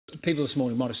people this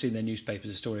morning might have seen their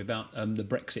newspapers a story about the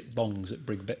Brexit bongs at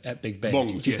Big Ben.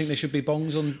 Bongs, Do you think there should be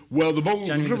bongs on? Well, the bongs,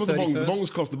 January the the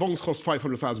bongs cost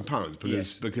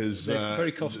 £500,000 because they're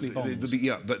very costly bongs.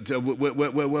 Yeah, but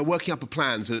we're working up a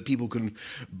plan so that people can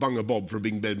bung a bob for a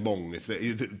Big Ben bong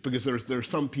because there are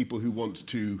some people who want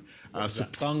to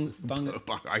bung.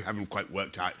 I haven't quite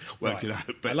worked it out.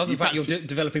 But I love the fact you're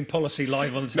developing policy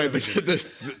live on television.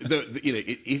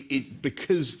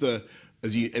 Because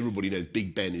everybody knows,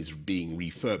 Big Ben is being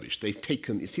refurbished. They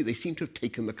seem to have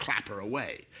taken the clapper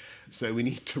away, so we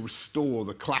need to restore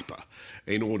the clapper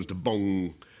in order to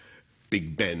bong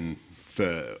Big Ben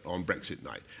on Brexit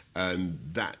night, and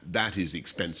that is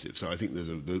expensive. So I think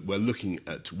we're looking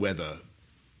at whether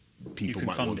people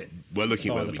might want it. We're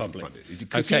looking at whether we can fund it.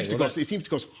 It seems to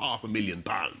cost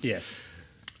 £500,000. Yes.